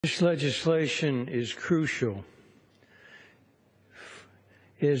This legislation is crucial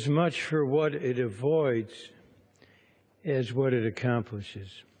as much for what it avoids as what it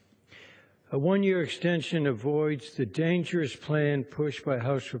accomplishes. A one-year extension avoids the dangerous plan pushed by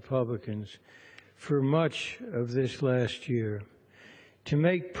House Republicans for much of this last year to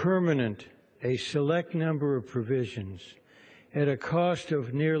make permanent a select number of provisions at a cost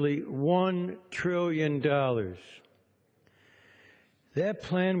of nearly $1 trillion. That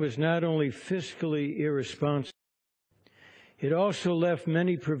plan was not only fiscally irresponsible, it also left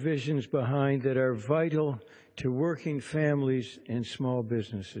many provisions behind that are vital to working families and small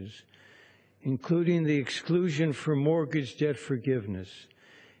businesses, including the exclusion for mortgage debt forgiveness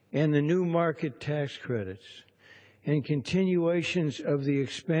and the new market tax credits, and continuations of the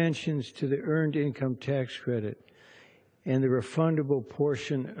expansions to the earned income tax credit and the refundable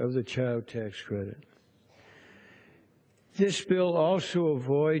portion of the child tax credit. This bill also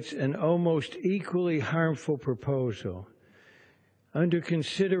avoids an almost equally harmful proposal under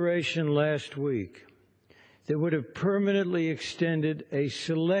consideration last week that would have permanently extended a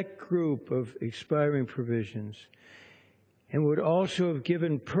select group of expiring provisions and would also have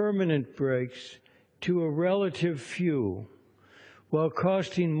given permanent breaks to a relative few while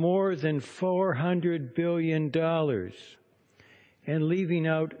costing more than $400 billion and leaving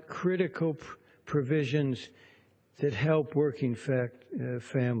out critical provisions that help working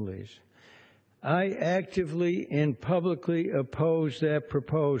families. I actively and publicly oppose that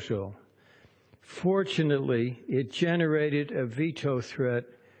proposal. Fortunately, it generated a veto threat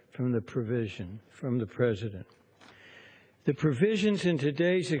from the President. The provisions in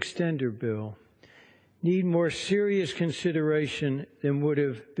today's extender bill need more serious consideration than would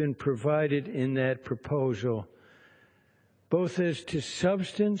have been provided in that proposal, both as to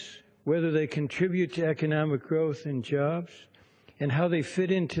substance, whether they contribute to economic growth and jobs, and how they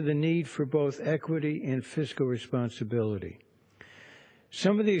fit into the need for both equity and fiscal responsibility.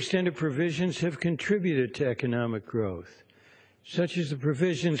 Some of the extended provisions have contributed to economic growth, such as the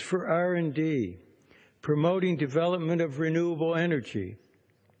provisions for R&D, promoting development of renewable energy,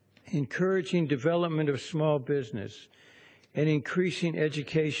 encouraging development of small business, and increasing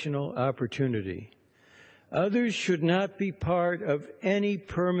educational opportunity. Others should not be part of any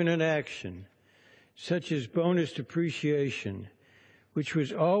permanent action, such as bonus depreciation, which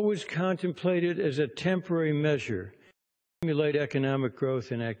was always contemplated as a temporary measure to stimulate economic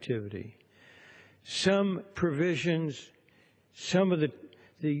growth and activity. Some of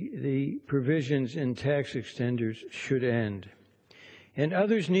the provisions in tax extenders should end, and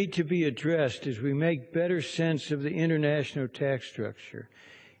others need to be addressed as we make better sense of the international tax structure,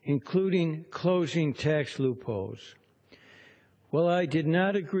 including closing tax loopholes. While I did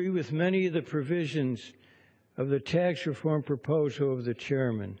not agree with many of the provisions of the tax reform proposal of the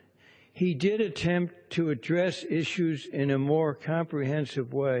chairman, he did attempt to address issues in a more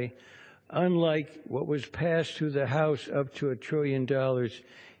comprehensive way, unlike what was passed through the House up to $1 trillion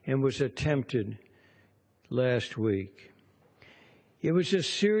and was attempted last week. It was a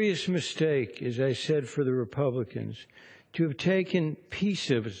serious mistake, as I said, for the Republicans to have taken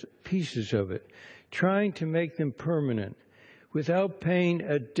pieces of it, trying to make them permanent without paying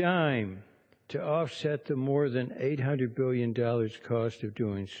a dime to offset the more than $800 billion cost of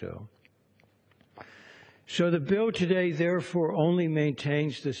doing so. So the bill today, therefore, only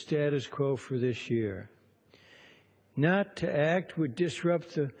maintains the status quo for this year. Not to act would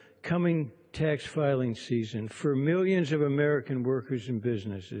disrupt the coming tax filing season for millions of American workers and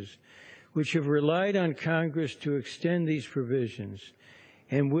businesses, which have relied on Congress to extend these provisions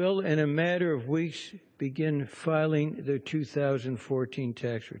and will, in a matter of weeks, begin filing their 2014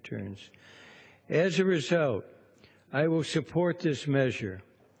 tax returns. As a result, I will support this measure.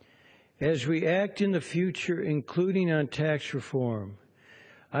 As we act in the future, including on tax reform,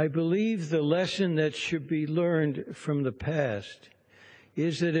 I believe the lesson that should be learned from the past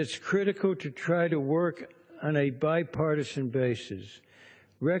is that it's critical to try to work on a bipartisan basis,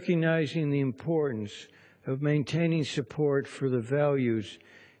 recognizing the importance of maintaining support for the values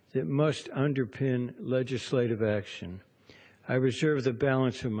that must underpin legislative action. I reserve the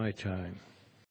balance of my time.